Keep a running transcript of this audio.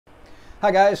Hi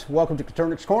guys, welcome to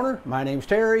COTURNIX Corner. My name's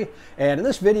Terry, and in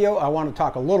this video I want to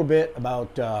talk a little bit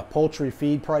about poultry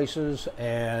feed prices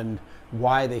and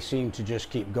why they seem to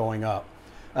just keep going up.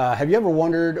 Have you ever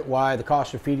wondered why the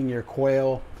cost of feeding your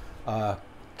quail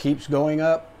keeps going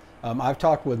up? I've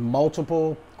talked with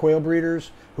multiple quail breeders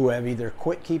who have either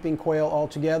quit keeping quail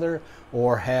altogether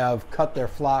or have cut their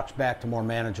flocks back to more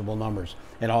manageable numbers,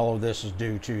 and all of this is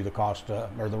due to the cost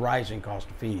or the rising cost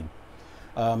of feed.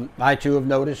 I too have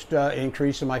noticed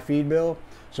increase in my feed bill,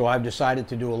 so I've decided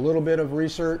to do a little bit of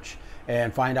research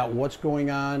and find out what's going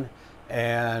on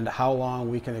and how long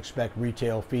we can expect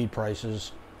retail feed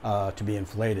prices to be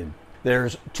inflated.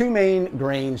 There's two main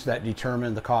grains that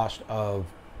determine the cost of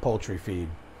poultry feed.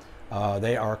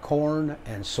 They are corn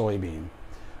and soybean.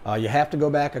 You have to go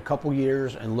back a couple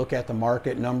years and look at the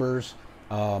market numbers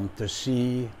to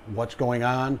see what's going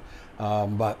on,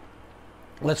 but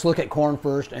let's look at corn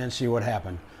first and see what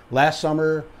happened. Last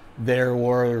summer, there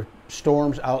were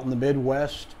storms out in the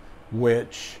Midwest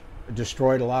which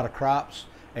destroyed a lot of crops,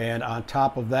 and on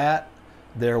top of that,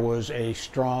 there was a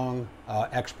strong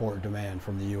export demand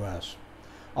from the U.S.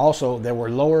 Also, there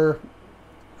were lower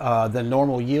than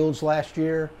normal yields last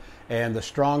year, and the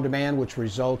strong demand which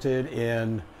resulted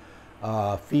in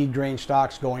feed grain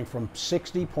stocks going from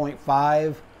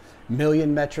 60.5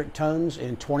 million metric tons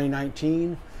in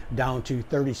 2019 down to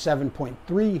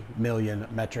 37.3 million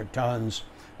metric tons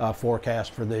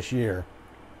forecast for this year.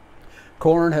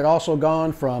 Corn had also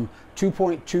gone from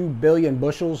 2.2 billion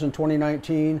bushels in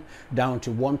 2019 down to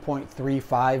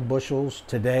 1.35 bushels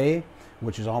today,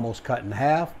 which is almost cut in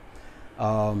half.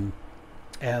 And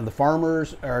the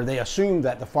farmers, or they assumed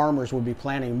that the farmers would be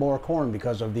planting more corn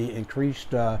because of the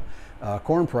increased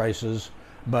corn prices,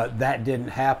 but that didn't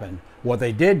happen. What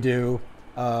they did do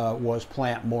was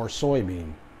plant more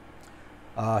soybean.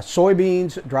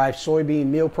 Soybeans drive soybean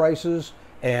meal prices,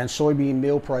 and soybean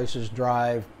meal prices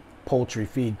drive poultry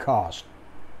feed cost.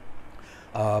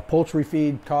 Poultry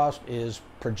feed cost is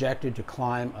projected to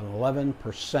climb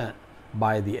 11%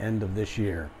 by the end of this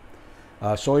year.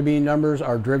 Soybean numbers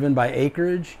are driven by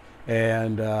acreage,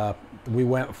 and we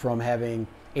went from having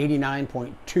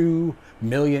 89.2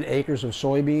 million acres of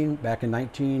soybean back in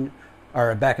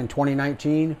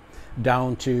 2019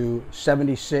 down to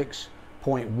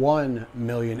 76.1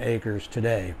 million acres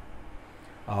today.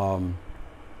 And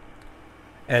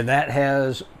that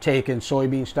has taken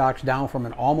soybean stocks down from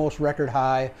an almost record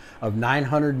high of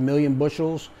 900 million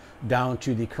bushels down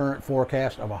to the current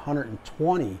forecast of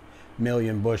 120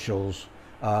 million bushels,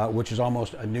 which is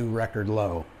almost a new record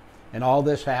low. And all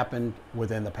this happened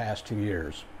within the past 2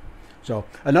 years. So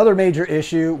another major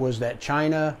issue was that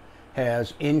China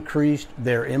has increased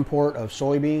their import of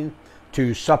soybean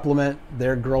to supplement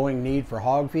their growing need for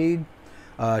hog feed.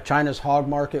 China's hog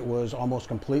market was almost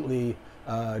completely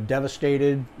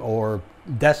devastated or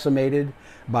decimated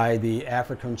by the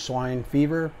African swine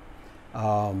fever.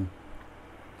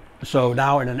 So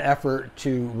now, in an effort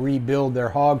to rebuild their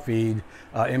hog feed,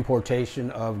 importation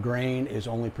of grain is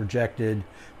only projected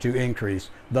to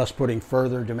increase, thus putting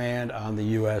further demand on the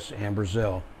U.S. and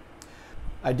Brazil.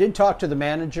 I did talk to the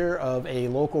manager of a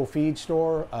local feed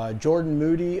store. Jordan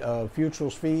Moody of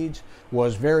Futurals Feeds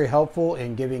was very helpful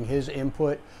in giving his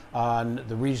input on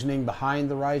the reasoning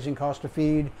behind the rising cost of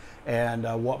feed and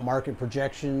what market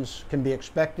projections can be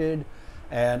expected,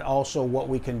 and also what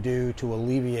we can do to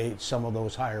alleviate some of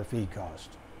those higher feed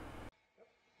costs.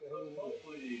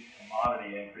 Mostly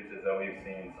commodity increases that we've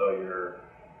seen, so your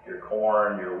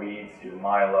corn, your wheats, your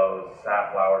milos,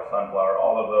 safflower, sunflower,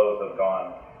 all of those have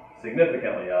gone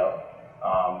significantly up.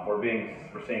 We're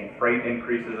seeing freight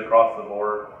increases across the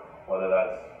board, whether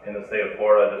that's in the state of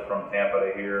Florida, just from Tampa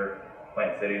to here,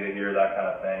 Plant City to here, that kind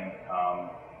of thing.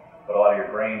 But a lot of your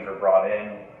grains are brought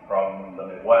in from the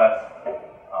Midwest,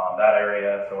 that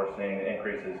area, so we're seeing the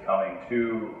increases coming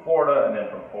to Florida, and then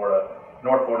from Florida,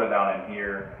 North Florida down in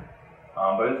here.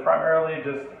 But it's primarily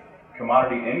just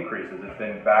commodity increases. It's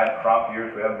been bad crop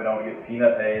years. We haven't been able to get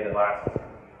peanut hay the last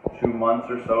 2 months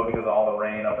or so because of all the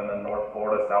rain up in the North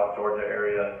Florida, South Georgia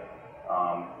area.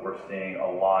 We're seeing a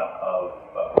lot of,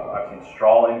 I've seen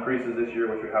straw increases this year,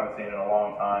 which we haven't seen in a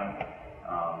long time.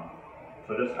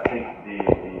 So just, I think the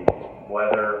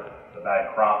weather, the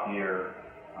bad crop year,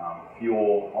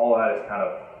 fuel, all of that is kind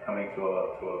of coming to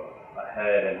a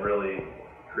head and really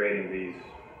creating these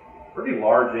pretty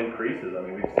large increases. I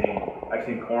mean, I've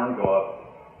seen corn go up.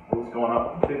 It was going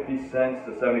up 50 cents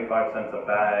to 75 cents a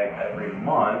bag every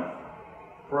month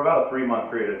for about a 3-month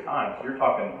period of time. So you're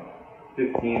talking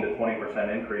 15 to 20%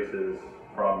 increases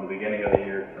from the beginning of the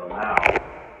year till now.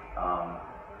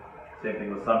 Same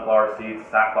thing with sunflower seeds,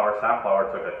 safflower.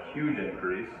 Safflower took a huge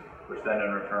increase. percent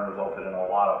in return resulted in a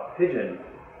lot of pigeon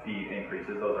feed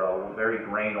increases. Those are very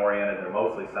grain oriented. They're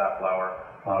mostly safflower,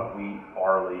 wheat,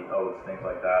 barley, oats, things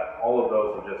like that. All of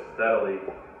those have just steadily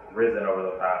risen over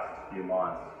the past few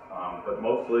months. But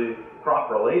mostly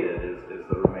crop related is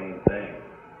the main thing.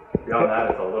 Beyond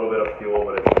that, it's a little bit of fuel,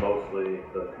 but it's mostly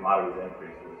the commodities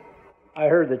increases. I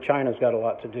heard that China's got a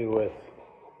lot to do with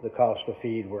the cost of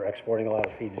feed. We're exporting a lot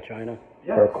of feed to China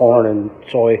for corn and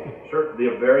soy. Sure.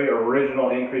 The very original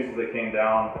increases that came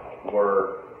down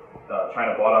were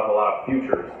China bought up a lot of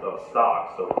futures of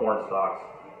stocks, so corn stocks,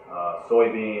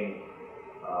 soybean.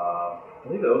 I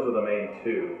believe those are the main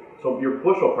two. So your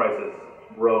bushel prices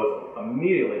rose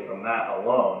immediately from that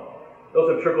alone.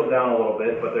 Those have trickled down a little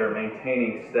bit, but they're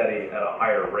maintaining steady at a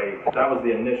higher rate. That was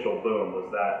the initial boom,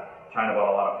 was that China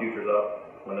bought a lot of futures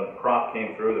up. When the crop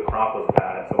came through, the crop was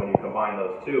bad. So when you combine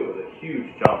those two, it was a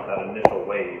huge jump, that initial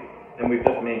wave. And we've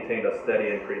just maintained a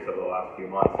steady increase over the last few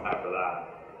months after that.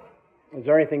 Is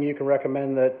there anything you can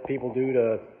recommend that people do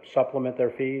to supplement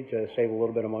their feed to save a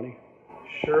little bit of money?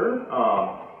 Sure.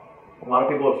 A lot of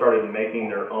people have started making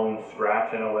their own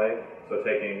scratch in a way. So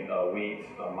taking wheat,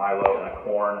 milo, and a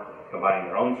corn, combining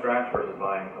their own scratch versus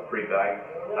buying a pre-bagged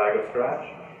bag of scratch.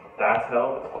 That's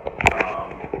helped.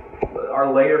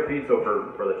 Our layer feed, so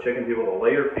for the chicken people, the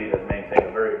layer feed has maintained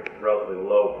a very relatively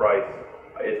low price.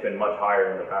 It's been much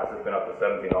higher in the past. It's been up to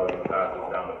 $17 in the past.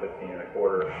 It's down to $15 and a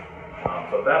quarter.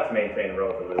 So that's maintained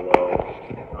relatively low.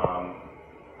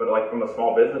 But like from a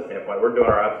small business standpoint, we're doing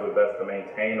our absolute best to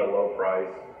maintain a low price,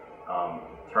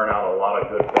 turn out a lot of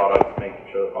good products, making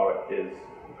sure the product is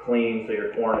clean, so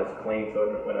your corn is clean.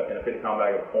 So in a 50-pound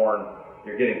bag of corn,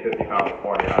 you're getting 50 pounds of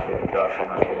corn. You're not getting dust. You're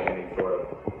not getting any sort of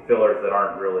fillers that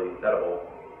aren't really edible.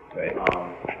 Right.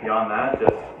 Beyond that,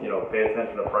 just pay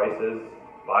attention to prices,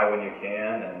 buy when you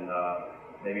can, and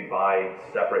maybe buy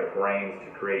separate grains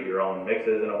to create your own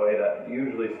mixes in a way that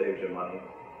usually saves you money.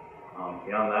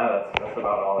 Beyond that, that's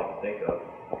about all I can think of.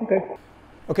 Okay.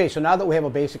 Okay, so now that we have a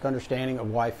basic understanding of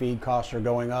why feed costs are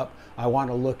going up, I want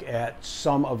to look at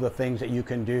some of the things that you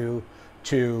can do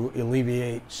to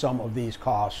alleviate some of these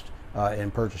costs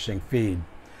in purchasing feed.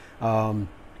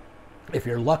 If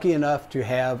you're lucky enough to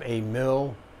have a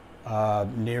mill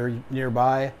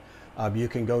nearby, you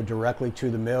can go directly to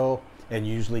the mill and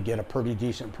usually get a pretty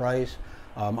decent price.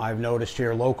 I've noticed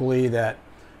here locally that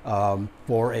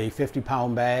for a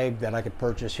 50-pound bag that I could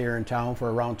purchase here in town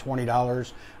for around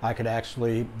 $20, I could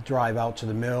actually drive out to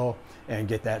the mill and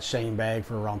get that same bag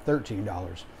for around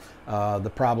 $13. The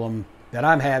problem that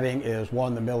I'm having is,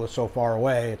 one, the mill is so far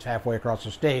away, it's halfway across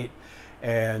the state,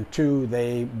 and two,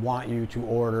 they want you to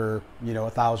order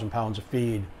 1,000 pounds of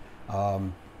feed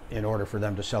in order for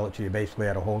them to sell it to you basically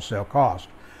at a wholesale cost.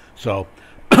 So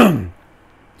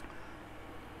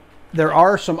there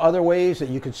are some other ways that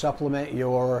you could supplement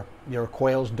your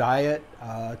quail's diet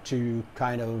to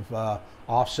kind of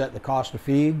offset the cost of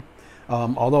feed.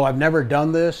 Although I've never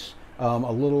done this,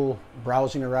 a little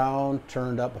browsing around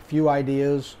turned up a few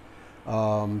ideas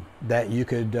that you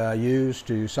could use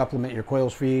to supplement your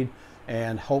quail's feed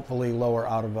and hopefully lower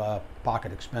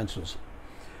out-of-pocket expenses.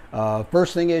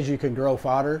 First thing is you can grow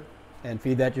fodder and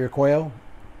feed that to your quail.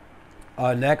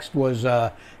 Next was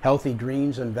healthy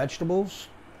greens and vegetables.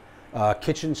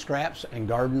 Kitchen scraps and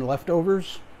garden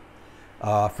leftovers,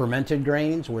 fermented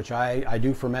grains, which I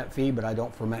do ferment feed, but I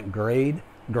don't ferment grain.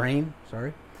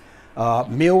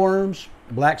 Mealworms,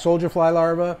 black soldier fly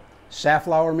larvae,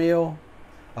 safflower meal,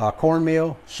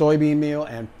 cornmeal, soybean meal,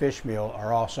 and fish meal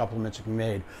are all supplements that can be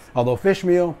made. Although fish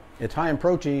meal, it's high in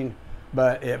protein,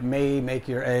 but it may make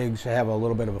your eggs have a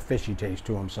little bit of a fishy taste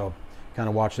to them, so kind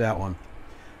of watch that one.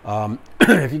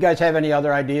 If you guys have any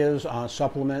other ideas on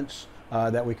supplements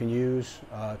that we can use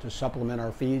to supplement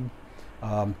our feed,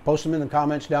 post them in the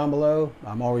comments down below.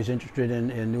 I'm always interested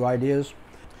in new ideas.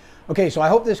 Okay, so I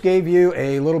hope this gave you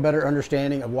a little better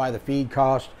understanding of why the feed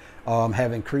costs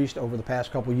have increased over the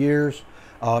past couple years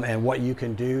and what you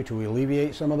can do to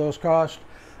alleviate some of those costs.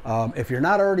 If you're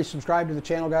not already subscribed to the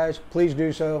channel, guys, please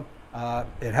do so.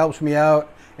 It helps me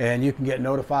out, and you can get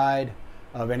notified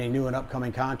of any new and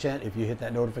upcoming content if you hit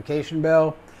that notification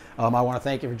bell. I want to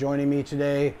thank you for joining me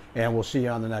today, and we'll see you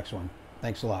on the next one.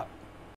 Thanks a lot.